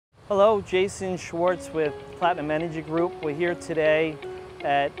Hello, Jason Schwartz with Platinum Energy Group. We're here today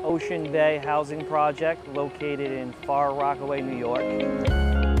at OceanBay Housing Project located in Far Rockaway, New York.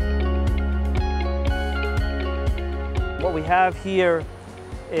 What we have here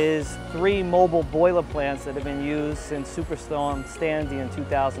is 3 mobile boiler plants that have been used since Superstorm Sandy in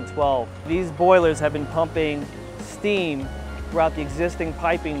 2012. These boilers have been pumping steam throughout the existing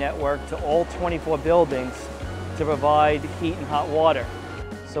piping network to all 24 buildings to provide heat and hot water.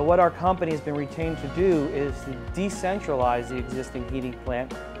 So what our company has been retained to do is to decentralize the existing heating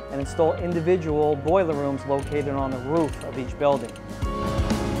plant and install individual boiler rooms located on the roof of each building.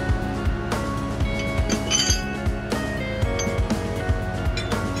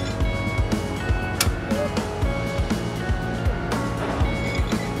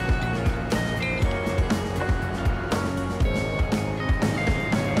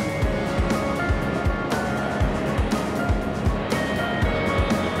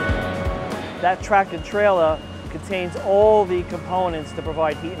 That tractor trailer contains all the components to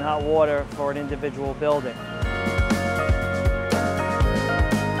provide heat and hot water for an individual building.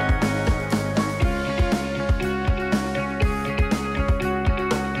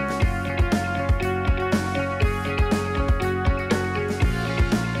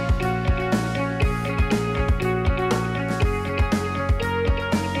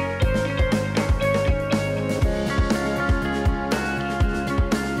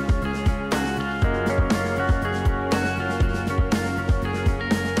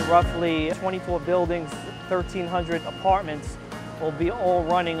 Roughly 24 buildings, 1,300 apartments will be all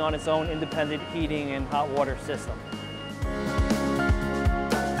running on its own independent heating and hot water system.